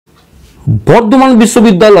বর্ধমান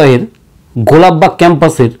বিশ্ববিদ্যালয়ের গোলাপ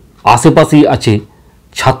ক্যাম্পাসের আশেপাশেই আছে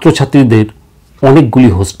ছাত্রছাত্রীদের অনেকগুলি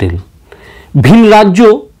হোস্টেল। ভিন রাজ্য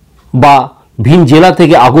বা ভিন জেলা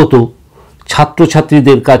থেকে আগত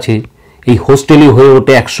ছাত্রছাত্রীদের কাছে এই হোস্টেলই হয়ে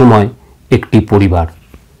ওঠে একসময় একটি পরিবার।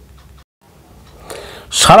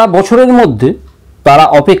 সারা বছরের মধ্যে তারা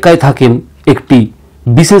অপেক্ষায় থাকেন একটি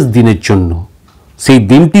বিশেষ দিনের জন্য। সেই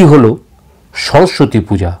দিনটি হলো সরস্বতী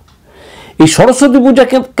পূজা। এই সরস্বতী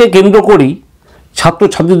পূজাকে কেন্দ্র করেই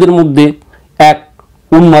ছাত্রছাত্রীদের মধ্যে এক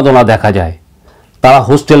উন্মাদনা দেখা যায়। তারা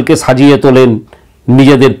হোস্টেলকে সাজিয়ে তোলেন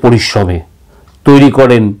নিজেদের পরিশ্রমে, তৈরি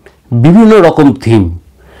করেন বিভিন্ন রকম থিম।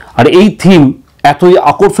 আর এই থিম এতই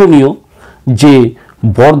আকর্ষণীয় যে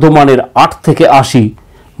বর্ধমানের 8 থেকে 80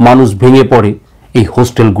 মানুষ ভেঙে পড়ে এই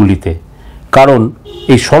হোস্টেলগুলিতে। কারণ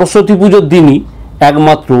এই সরস্বতী পুজোর দিনই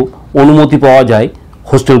একমাত্র অনুমতি পাওয়া যায়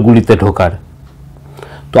হোস্টেলগুলিতে ঢোকার।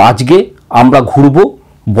 তো আজকে আমরা ঘুরব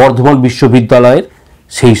বর্ধমান বিশ্ববিদ্যালয়ের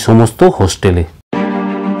সেই সমস্ত হোস্টেলে।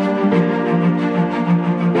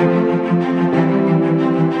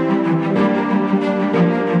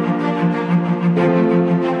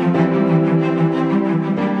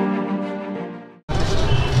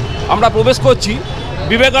 আমরা প্রবেশ করছি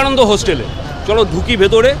বিবেকানন্দ হোস্টেলে। চলো ঢুকি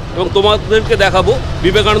ভেতরে এবং তোমাদেরকে দেখাবো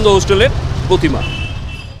বিবেকানন্দ হোস্টেলের প্রতিমা।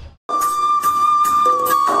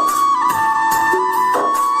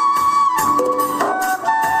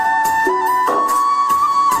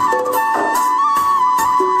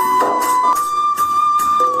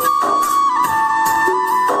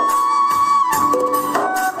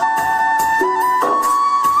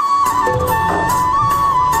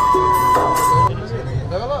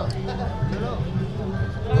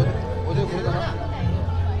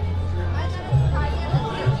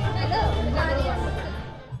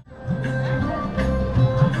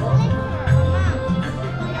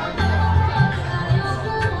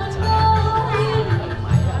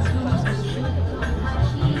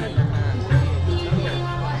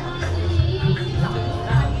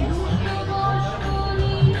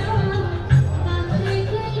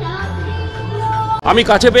 আমি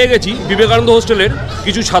কাছে পেয়ে গেছি বিবেকানন্দ হোস্টেলের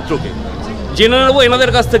কিছু ছাত্রকে। জেনে নেব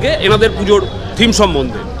এনাদের কাছ থেকে এনাদের পুজোর থিম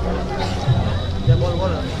সম্বন্ধে।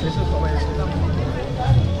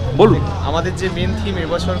 বলুন। আমাদের যে মেন থিম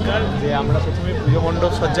এবছরকার যে আমরা প্রথমে পুজো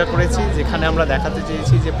মণ্ডপ সজ্জা করেছি, যেখানে আমরা দেখাতে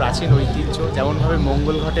চেয়েছি যে প্রাচীন ঐতিহ্য, যেমনভাবে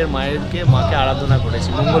মঙ্গল ঘটের মাকে আরাধনা করেছি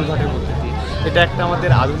মঙ্গল ঘটের মধ্যে দিয়ে। এটা একটা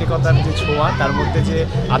আমাদের আধুনিকতার যে ছোঁয়া, তার মধ্যে যে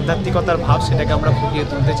আধ্যাত্মিকতার ভাব, সেটাকে আমরা ফুটিয়ে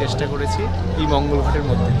তুলতে চেষ্টা করেছি এই মঙ্গল ঘটের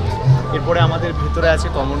মধ্যে দিয়ে। এরপরে আমাদের ভেতরে আছে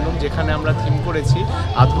কমন রুম, যেখানে আমরা থিম করেছি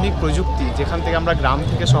আধুনিক প্রযুক্তি, যেখান থেকে আমরা গ্রাম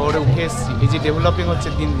থেকে শহরে উঠে এসেছি। এই যে ডেভেলপিং হচ্ছে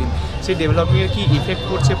দিন দিন, সেই ডেভেলপিংয়ের কী ইফেক্ট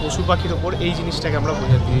করছে পশু পাখির ওপর, এই জিনিসটাকে আমরা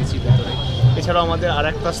বোঝাতে দিয়েছি ভেতরে। এছাড়াও আমাদের আর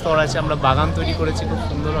একটা স্তর আছে, আমরা বাগান তৈরি করেছি খুব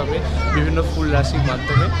সুন্দরভাবে বিভিন্ন ফুল রাশির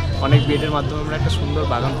মাধ্যমে, অনেক বেডের মাধ্যমে আমরা একটা সুন্দর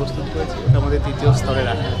বাগান প্রস্তুত করেছি। ওটা আমাদের 3য় স্তরে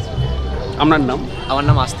রাখা আছে। আপনার নাম? আমার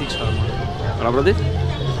নাম আস্তিক শর্মা। আর আপনাদের?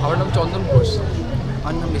 আমার নাম চন্দন ঘোষ।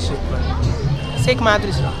 আমার নাম শেখ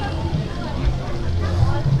মায়াদ্রিসরা।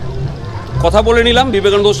 কথা বলে নিলাম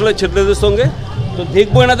বিবেকানন্দ হোস্টেলের ছেলেদের সঙ্গে। তো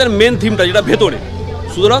দেখবো এনাদের মেন থিমটা যেটা ভেতরে।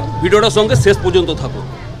 সুতরাং ভিডিওটার সঙ্গে শেষ পর্যন্ত থাকো।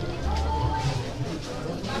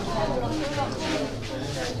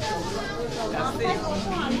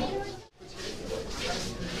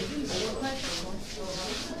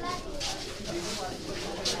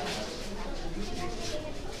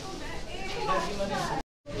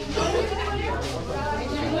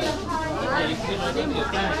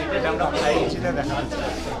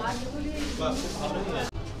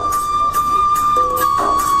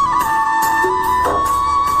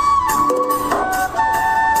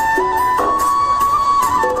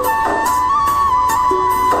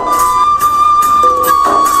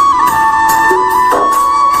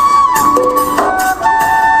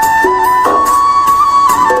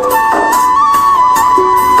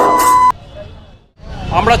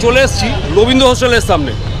 আমরা চলে এসেছি রবীন্দ্র হোস্টেলের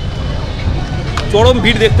সামনে। চরম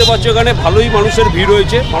ভিড় দেখতে পাচ্ছ, এখানে ভালোই মানুষের ভিড়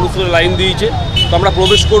হয়েছে, মানুষের লাইন দিয়েছে। তো আমরা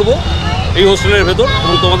প্রবেশ করব এই হোস্টেলের ভেতর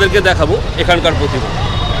এবং তোমাদেরকে দেখাবো এখানকার প্রতিমা।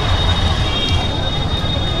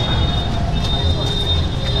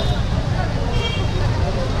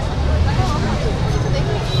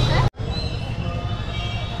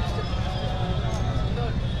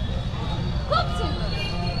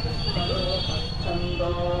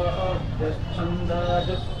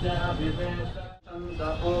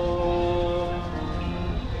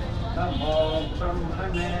 नमो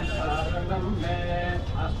ब्रह्मणे शरणं मे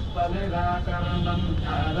हस्तनिराकरणं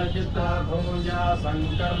ध्यानचित्ता भूया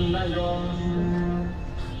संकर्णयों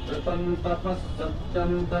श्रुतं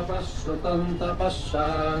तपस्सत्यं तपश्रुतं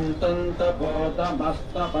तपश्शान्तं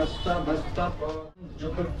तपोतमस्तपस्तपस्तपो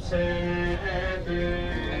जुगुप्सेति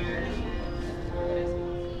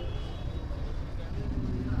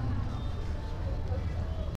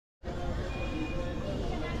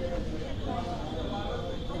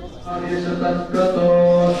तत्प्रतो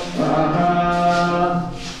स्वाहा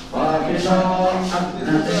पाकितो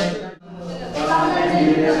अग्नते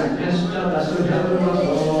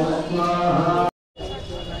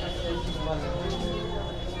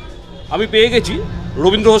আমি পেয়ে গেছি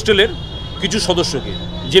রবীন্দ্র হোস্টেলের কিছু সদস্যকে,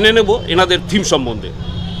 জেনে নেব এনাদের থিম সম্বন্ধে।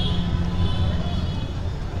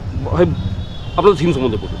 আপনাদের থিম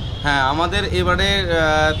সম্বন্ধে বলুন। হ্যাঁ, আমাদের এবারের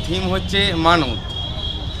থিম হচ্ছে মানত,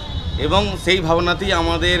 এবং সেই ভাবনাতেই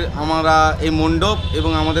আমরা এই মণ্ডপ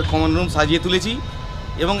এবং আমাদের কমন রুম সাজিয়ে তুলেছি।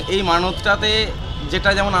 এবং এই মানতটাতে যেটা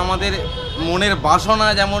যেমন আমাদের মনের বাসনা,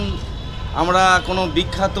 যেমন আমরা কোনো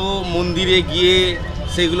বিখ্যাত মন্দিরে গিয়ে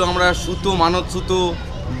সেগুলো আমরা মানত সুতো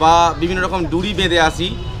বা বিভিন্ন রকম ডুরি বেঁধে আসি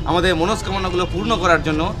আমাদের মনস্কামনাগুলো পূর্ণ করার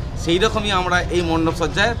জন্য, সেই রকমই আমরা এই মণ্ডপ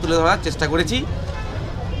সজ্জায় তুলে ধরার চেষ্টা করেছি।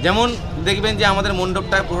 যেমন দেখবেন যে আমাদের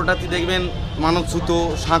মণ্ডপটায় পুরোটাতে দেখবেন মানত সুতো,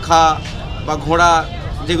 শাঁখা বা ঘোড়া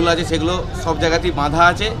যেগুলো আছে সেগুলো সব জায়গাতেই বাঁধা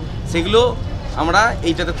আছে, সেগুলো আমরা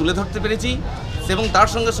এইটাতে তুলে ধরতে পেরেছি। এবং তার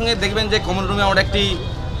সঙ্গে সঙ্গে দেখবেন যে কমন রুমে আমরা একটি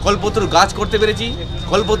কল্পতরু গাছ করতে পেরেছি।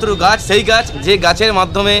 কল্পতরু গাছ সেই গাছ যে গাছের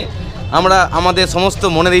মাধ্যমে আমরা আমাদের সমস্ত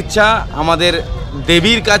মনের ইচ্ছা আমাদের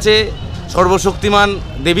দেবীর কাছে, সর্বশক্তিমান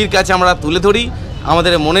দেবীর কাছে আমরা তুলে ধরি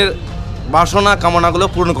আমাদের মনের বাসনা কামনাগুলো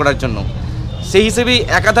পূর্ণ করার জন্য। সেই হিসেবেই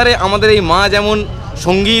একাধারে আমাদের এই মা যেমন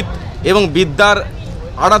সঙ্গীত এবং বিদ্যার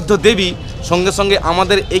আরাধ্য দেবী, সঙ্গে সঙ্গে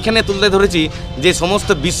আমাদের এখানে তুলে ধরেছি যে সমস্ত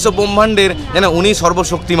বিশ্ব ব্রহ্মাণ্ডের যেন উনি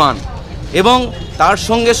সর্বশক্তিমান। এবং তার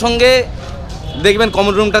সঙ্গে সঙ্গে দেখবেন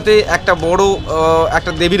কমন রুমটাতে একটা বড়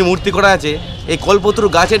একটা দেবীর মূর্তি করা আছে। এই কল্পতরু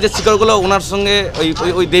গাছের যে শিকড়গুলো ওনার সঙ্গে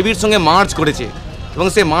ওই দেবীর সঙ্গে মার্চ করেছে, এবং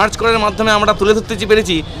সেই মার্চ করার মাধ্যমে আমরা তুলে ধরতে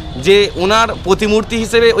পেরেছি যে ওনার প্রতিমূর্তি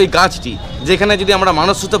হিসেবে ওই গাছটি, যেখানে যদি আমরা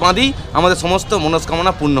মানসসূত্র বাঁধি আমাদের সমস্ত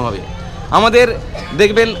মনস্কামনা পূর্ণ হবে। আমাদের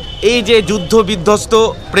দেখবেন এই যে যুদ্ধ বিধ্বস্ত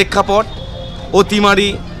প্রেক্ষাপট, অতিমারি,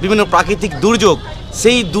 বিভিন্ন প্রাকৃতিক দুর্যোগ,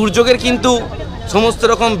 সেই দুর্যোগের কিন্তু সমস্ত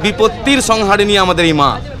রকম বিপত্তির সংহারিণী আমাদের এই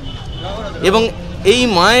মা। এবং এই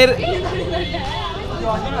মায়ের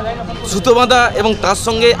সুতো বাঁধা এবং তার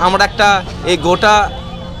সঙ্গে আমরা একটা এই গোটা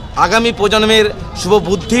আগামী প্রজন্মের শুভ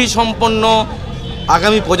বুদ্ধি সম্পন্ন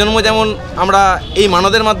আগামী প্রজন্ম যেমন আমরা এই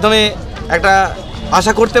মানদের মাধ্যমে একটা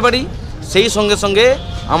আশা করতে পারি, সেই সঙ্গে সঙ্গে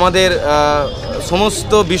আমাদের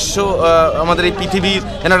সমস্ত বিশ্ব আমাদের এই পৃথিবীর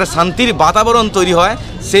যেন একটা শান্তির বাতাবরণ তৈরি হয়,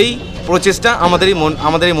 সেই প্রচেষ্টা আমাদের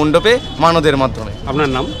এই মণ্ডপে মানদের মাধ্যমে। আপনার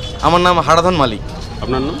নাম? আমার নাম হারাধন মালিক।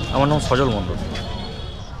 আপনার নাম? আমার নাম সজল মণ্ডল।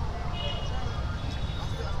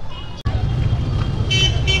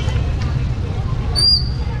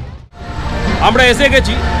 আমরা এসে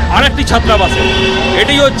গেছি আরেকটি ছাত্রাবাসে,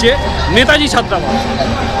 এটি হচ্ছে নেতাজি ছাত্রাবাস।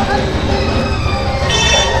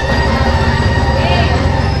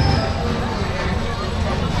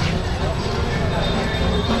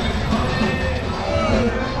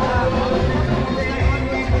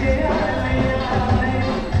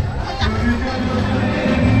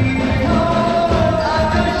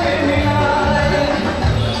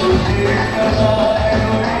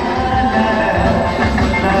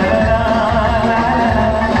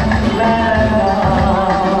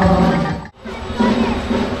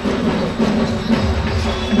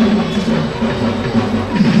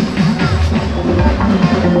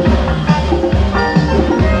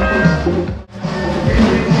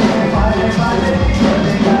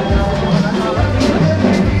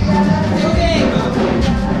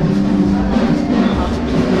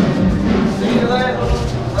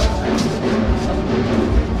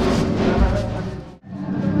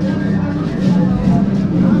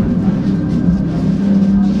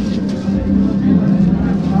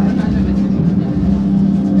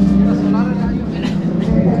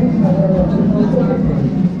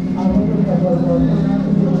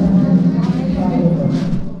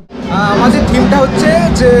 আমাদের থিমটা হচ্ছে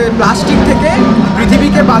যে প্লাস্টিক থেকে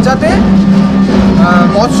পৃথিবীকে বাঁচাতে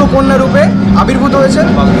মৎস্যকন্যা রূপে আবির্ভূত হয়েছেন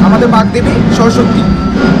আমাদের বাগদেবী সরস্বতী।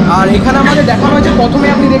 আর এখানে আমাদের দেখানো হয়েছে, প্রথমে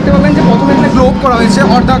আপনি দেখতে পাবেন যে প্রথমে এখানে গ্লোব করা হয়েছে,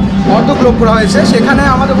 অর্ধ গ্লোব করা হয়েছে। সেখানে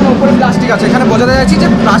আমাদের কোনো উপরে প্লাস্টিক আছে, এখানে বোঝাতে যাচ্ছি যে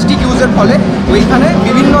প্লাস্টিক ইউজের ফলে ওইখানে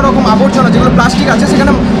বিভিন্ন রকম আবর্জনা যেগুলো প্লাস্টিক আছে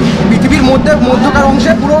সেখানে পৃথিবীর মধ্যকার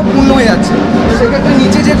অংশে পুরো পূর্ণ হয়ে যাচ্ছে। তো সেক্ষেত্রে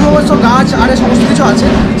নিচে যেগুলো গাছ আর সমস্ত কিছু আছে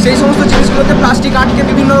সেই সমস্ত জিনিসগুলোতে প্লাস্টিক আটকে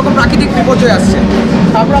বিভিন্ন রকম প্রাকৃতিক বিপর্যয় আসছে।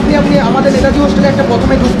 তারপর আপনি আমাদের নেতাজি হোস্টেলে একটা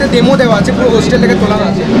প্রথমে ঢুকতে ডেমো দেওয়া আছে পুরো হোস্টেলটাকে থেকে তোলা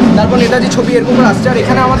আছে। তারপর নেতাজি ছবি এরকম করে আসছে। আর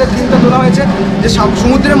এখানে আমাদের থিমটা তোলা হয়েছে যে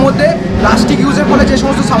সমুদ্রের মধ্যে প্লাস্টিক ইউজের ফলে যে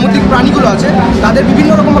সমস্ত সামুদ্রিক প্রাণীগুলো আছে তাদের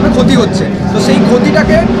বিভিন্ন রকমভাবে ক্ষতি হচ্ছে। তো সেই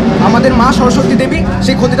ক্ষতিটাকে আমাদের মা সরস্বতী দেবী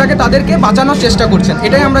সেই ক্ষতিটাকে তাদেরকে বাঁচানোর চেষ্টা করছেন,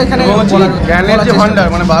 এটাই আমরা এখানে জ্ঞানের যে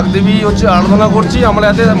ভান্ডার মানে বাগদেবী হচ্ছে আরাধনা করছি আমরা,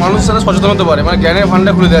 যাতে মানুষ সাথে সচেতন হতে পারে, মানে জ্ঞানের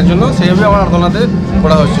ভান্ডার খুলে দেওয়ার জন্য সেইভাবে আমার আরাধনাতে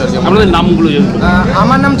করা হচ্ছে আর কি। আপনাদের নামগুলো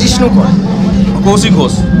আমার নাম জিষ্ণু কর, কৌশিক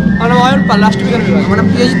ঘোষ, আমার রাষ্ট্রবিজ্ঞান বিভাগ, আমার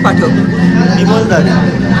পিএইচ পাঠক, বিমল দাস,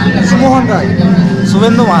 সুমোহন রায়,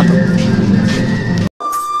 শুভেন্দু মাহাতো।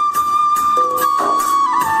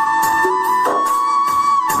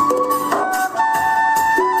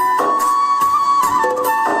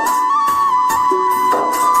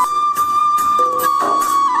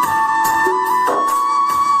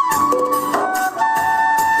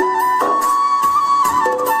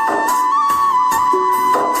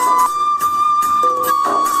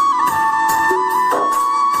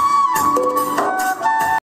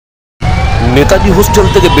 নেতাজি হোস্টেল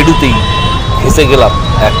থেকে বেরোতেই ফেসে গেলাম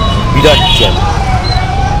এক বিরাট জ্যাম।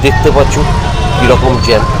 দেখতে পাচ্ছ কীরকম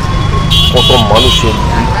জ্যাম, কত মানুষের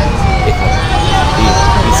ভিড় এখানে। এই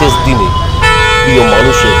বিশেষ দিনে প্রিয়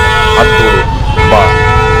মানুষের হাত ধরে বা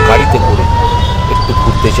গাড়িতে করে একটু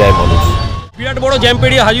ঘুরতে চায় মানুষ। বিরাট বড় জ্যাম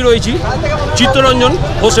পেরিয়ে হাজির হয়েছি চিত্তরঞ্জন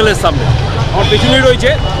হোস্টেলের সামনে। আমার পেছনেই রয়েছে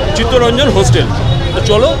চিত্তরঞ্জন হোস্টেল। তো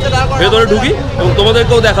চলো ভেতরে ঢুকি এবং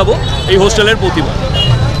তোমাদেরকেও দেখাবো এই হোস্টেলের প্রতিভা।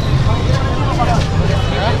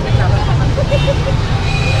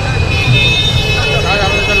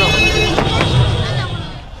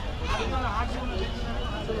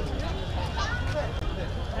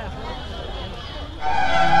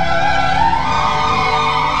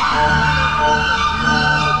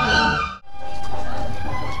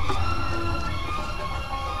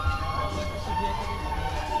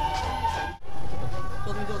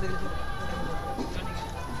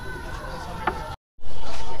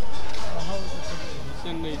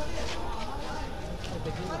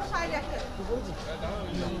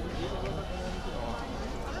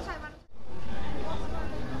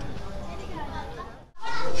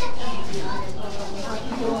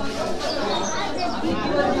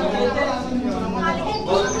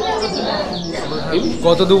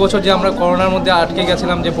 গত 2 বছর যে আমরা করোনার মধ্যে আটকে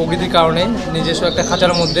গেছিলাম যে প্রকৃতির কারণে, নিজস্ব একটা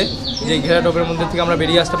খাঁচার মধ্যে, যে ঘেরাটোপের মধ্যে থেকে আমরা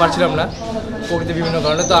বেরিয়ে আসতে পারছিলাম না প্রকৃতির বিভিন্ন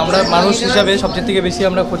কারণে। তো আমরা মানুষ হিসাবে সবচেয়ে থেকে বেশি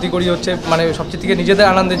আমরা ক্ষতি করি হচ্ছে মানে সবচেয়ে থেকে নিজেদের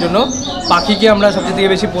আনন্দের জন্য পাখিকে আমরা সবচেয়ে থেকে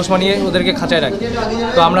বেশি পোষ মানিয়ে ওদেরকে খাঁচায় রাখি।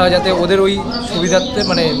 তো আমরা যাতে ওদের ওই সুবিধার্থে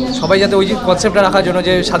মানে সবাই যাতে ওই কনসেপ্টটা রাখার জন্য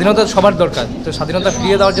যে স্বাধীনতা সবার দরকার, তো স্বাধীনতা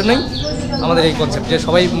ফিরিয়ে দেওয়ার জন্যই আমাদের এই কনসেপ্ট যে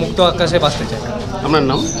সবাই মুক্ত আকাশে বাঁচতে চায়। আপনার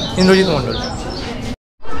নাম? ইন্দ্রজিৎ মণ্ডল।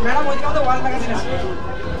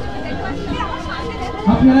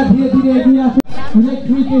 আপনারা ধীরে ধীরে এগিয়ে আসুন,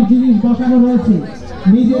 ইলেকট্রিকের জিনিস বসানো রয়েছে।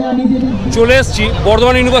 চলে এসেছি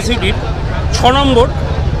বর্ধমান ইউনিভার্সিটির 6 নম্বর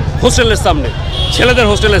হোস্টেলের সামনে, ছেলেদের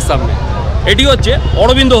হোস্টেলের সামনে। এটি হচ্ছে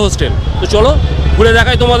অরবিন্দ হোস্টেল। তো চলো ঘুরে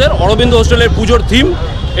দেখাই তোমাদের অরবিন্দ হোস্টেলের পুজোর থিম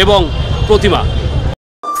এবং প্রতিমা।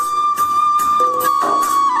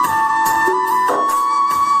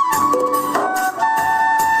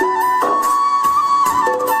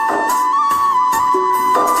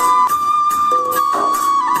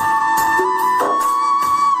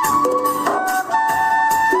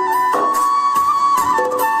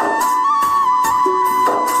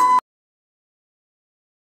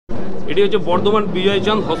 এটি হচ্ছে বর্ধমান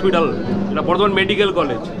বিজয়চাঁদ হসপিটাল, এটা বর্ধমান মেডিকেল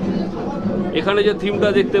কলেজ। এখানে যে থিমটা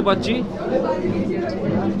দেখতে পাচ্ছি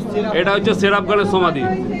এটা হচ্ছে সেরাব খানের সমাধি।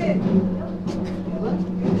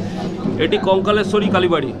 এটি কঙ্কালেশ্বরী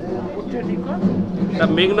কালীবাড়ি। এটা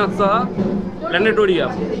মেঘনাথ সাহা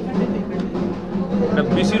প্ল্যানেটোরিয়াম। এটা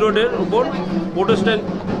বিসি রোডের উপর প্রোটেস্ট্যান্ট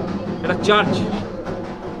এটা চার্চ।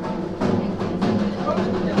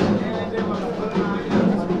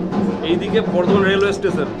 এইদিকে বর্ধমান রেলওয়ে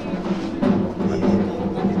স্টেশন।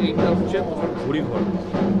 এইটা হচ্ছে ঘুড়ি ঘর।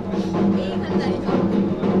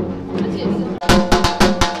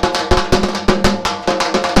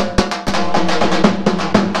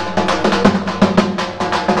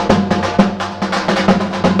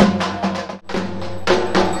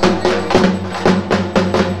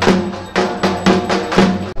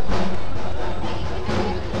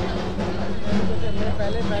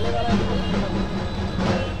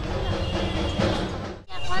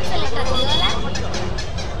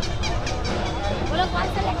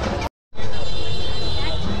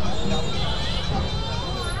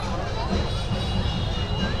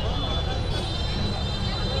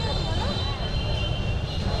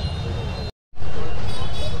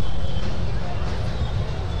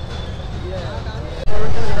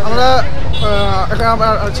 আমরা এখানে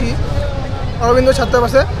আছি অরবিন্দ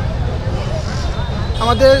ছাত্রাবাসে।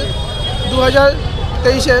 আমাদের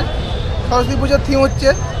 2023 সরস্বতী পুজোর থিম হচ্ছে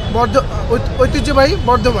ঐতিহ্যবাহী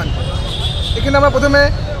বর্ধমান। এখানে আমরা প্রথমে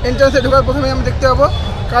এন্ট্রান্সে ঢোকার প্রথমে আমরা দেখতে পাবো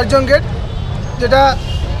কার্জন গেট, যেটা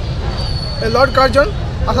লর্ড কার্জন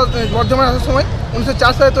বর্ধমান আসার সময়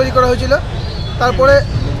 1904 সালে তৈরি করা হয়েছিল। তারপরে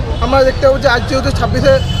আমরা দেখতে পাবো যে আজ যেহেতু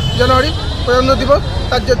 26শে জানুয়ারি প্রজাতন্ত্র দিবস,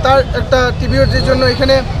 তার একটা ট্রিবিউটের জন্য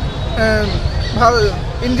এখানে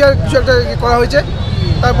ইন্ডিয়ার কিছু একটা করা হয়েছে।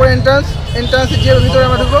 তারপরে এন্ট্রান্সে যে ভিতরে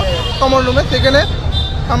আমরা ঢুকবো কমন রুমে, সেখানে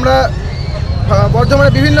আমরা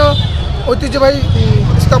বর্ধমানের বিভিন্ন ঐতিহ্যবাহী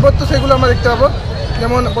স্থাপত্য সেগুলো আমরা দেখতে পাবো।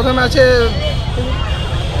 যেমন প্রথমে আছে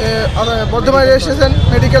Bardhaman rail station,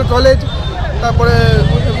 medical college, তারপরে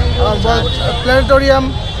প্ল্যানেটোরিয়াম,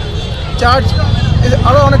 চার্চ,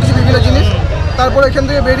 আরও অনেক কিছু বিভিন্ন জিনিস। তারপরে এখান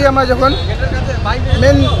থেকে বেরিয়ে আমরা যখন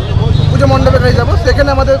মেন পুজো মণ্ডপের কাছে যাবো, সেখানে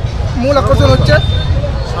আমাদের মূল আকর্ষণ হচ্ছে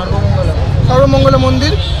সর্বমঙ্গলা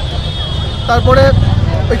মন্দির। তারপরে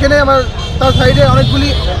ওইখানে তার সাইডে অনেকগুলি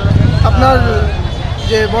আপনার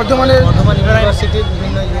যে বর্ধমান ইউনিভার্সিটির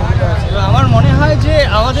বিভিন্ন আমার মনে হয় যে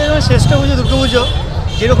আমাদের শ্রেষ্ঠ পুজো দুর্গা পুজো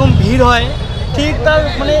যেরকম ভিড় হয়, ঠিক তার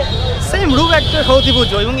মানে সেম রূপ একটা সরস্বতী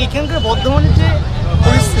পুজো। এবং এখানকার বর্ধমানের যে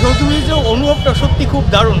সরস্বতী পুজোর যে অনুভবটা সত্যি খুব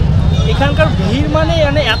দারুণ। এখানকার ভিড় মানে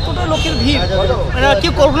এতটা লোকের ভিড়, মানে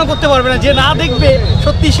কেউ কল্পনা করতে পারবে না, যে না দেখবে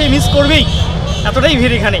সত্যি সে মিস করবেই, এতটাই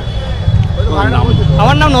ভিড় এখানে।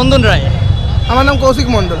 আমার নাম নন্দন রায়। আমার নাম কৌশিক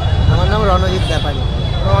মণ্ডল। আমার নাম রণজিৎ ব্যাপারী,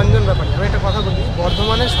 রঞ্জন ব্যাপারী। আমি একটা কথা বলি,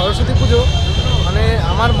 বর্ধমানের সরস্বতী পুজো মানে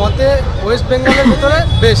আমার মতে ওয়েস্ট বেঙ্গলের ভিতরে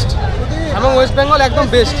বেস্ট, এবং ওয়েস্ট বেঙ্গল একদম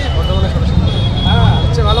বেস্ট। বর্ধমানের সরস্বতী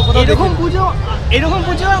পুজো ভালো কথা। এরকম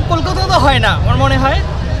পুজো কলকাতাতে তো হয় না, আমার মনে হয়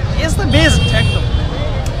ইটস দ্য বেস্ট একদম।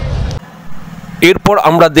 এরপর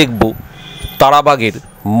আমরা দেখব তারাবাগের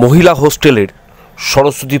মহিলা হোস্টেলের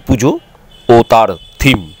সরস্বতী পুজো ও তার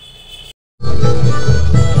থিম।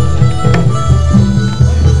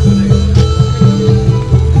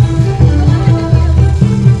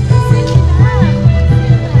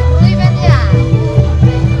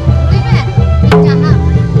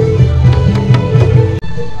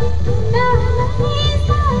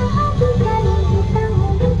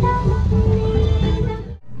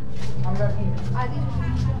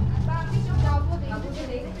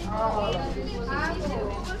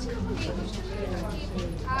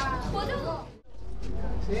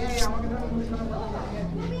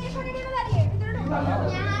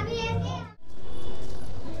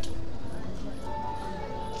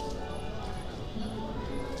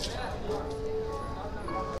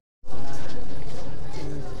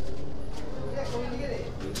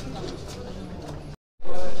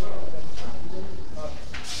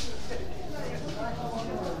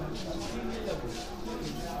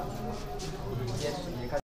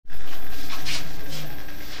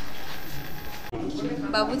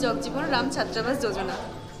 বাবু জগজীবন রাম ছাত্রাবাস যোজনা।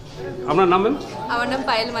 আপনার নাম ম্যাম? আমার নাম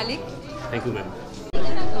পায়েল মালিক। Thank you ma'am.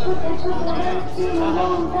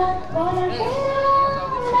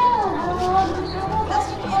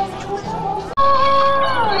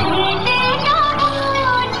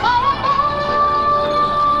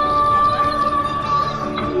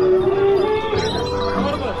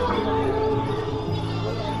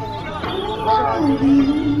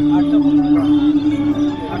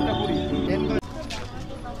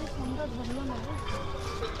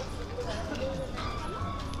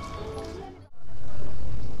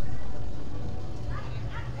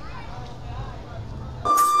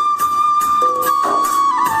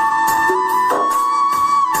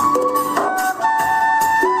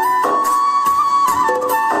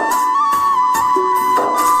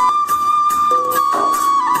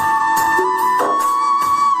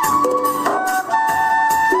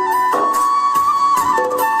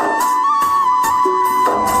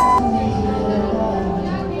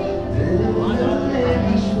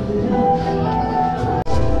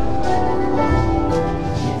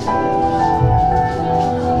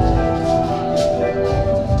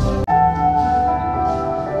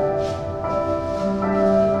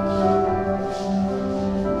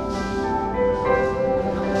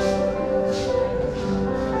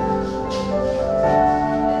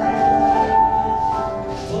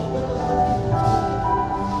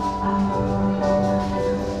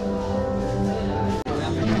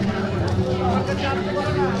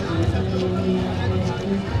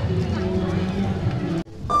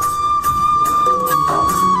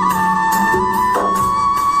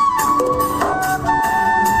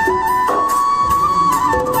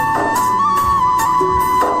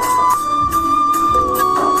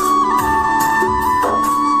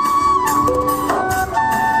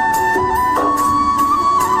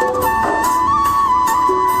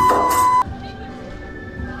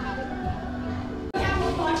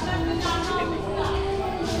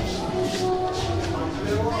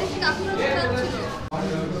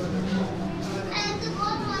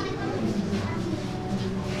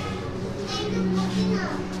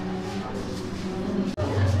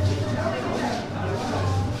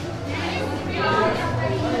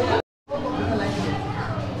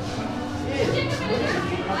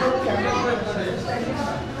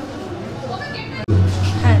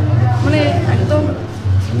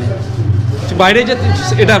 বাইরে যে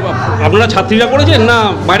এটা আপনারা ছাত্রীরা করেছেন না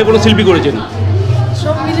বাইরে কোনো শিল্পী করেছেন?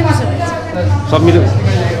 সব মিলেমিশে সব মিলে।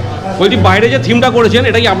 বলছি বাইরে যে থিমটা করেছেন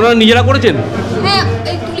এটা কি আপনারা নিজেরা করেছেন? হ্যাঁ,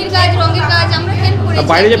 এই তুলির কাজ, রঙের কাজ আমরা হেল্প করেছি।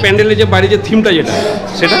 বাইরে যে প্যান্ডেলে যে বাইরে যে থিমটা যেটা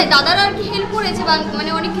সেটা দাদারা আর কি হেল্প করেছে, মানে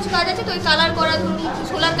অনেক কিছু কাজ আছে তো, ওই কালার করা, ধরুন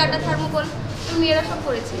সোলার কাটা, থার্মোকল, মেয়েরা সব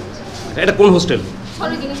করেছে। এটা কোন হোস্টেল?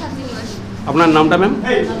 সরোজিনী ছাত্রী নিবাস। আপনার নামটা ম্যাম?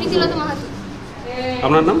 প্রীতিলতা মাহাতো।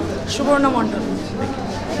 আপনার নাম? সুবর্ণ মণ্ডল।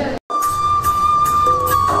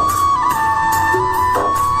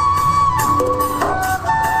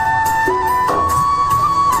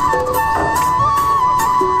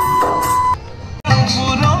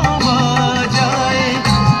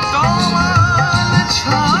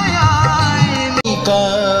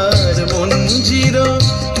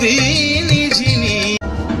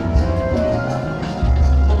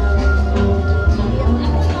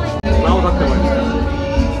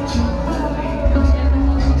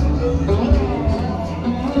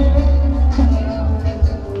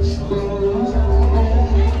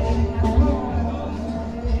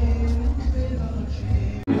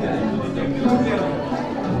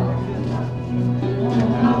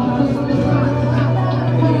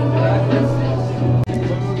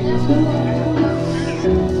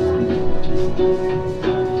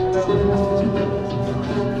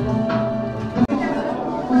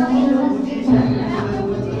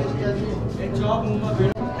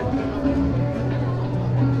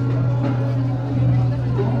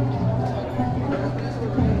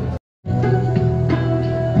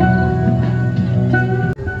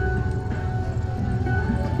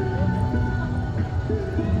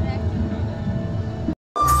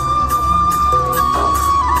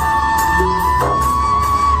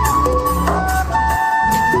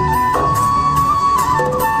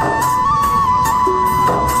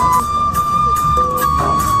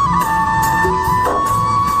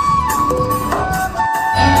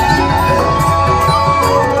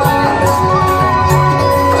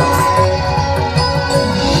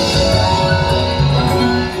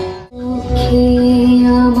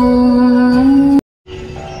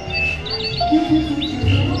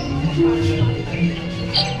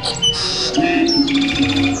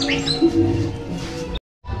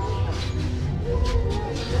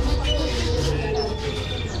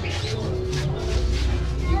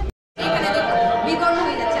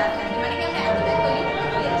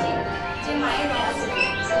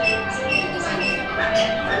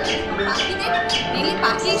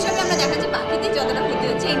 পাখি হিসেবে আমরা দেখাচ্ছি পাখিদের যতটা ক্ষতি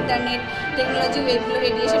হচ্ছে ইন্টারনেট টেকনোলজি ওয়েবগুলো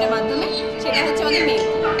রেডিয়েশনের মাধ্যমে, সেটা হচ্ছে আমাদের মেন।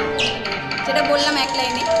 যেটা বললাম এক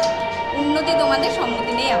লাইনে, উন্নতি তোমাদের,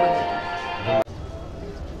 সম্মতি নেই আমাদের।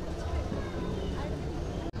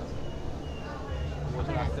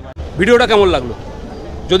 ভিডিওটা কেমন লাগলো?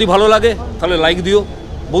 যদি ভালো লাগে তাহলে লাইক দিও,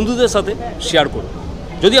 বন্ধুদের সাথে শেয়ার করো।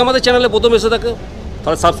 যদি আমাদের চ্যানেলে প্রথম এসে থাকে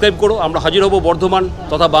তাহলে সাবস্ক্রাইব করো। আমরা হাজির হব বর্ধমান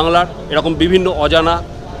তথা বাংলার এরকম বিভিন্ন অজানা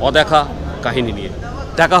অদেখা কাহিনী নিয়ে।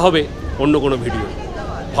 দেখা হবে অন্য কোনো ভিডিও।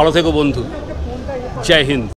 ভালো থেকো বন্ধু। জয় হিন্দ।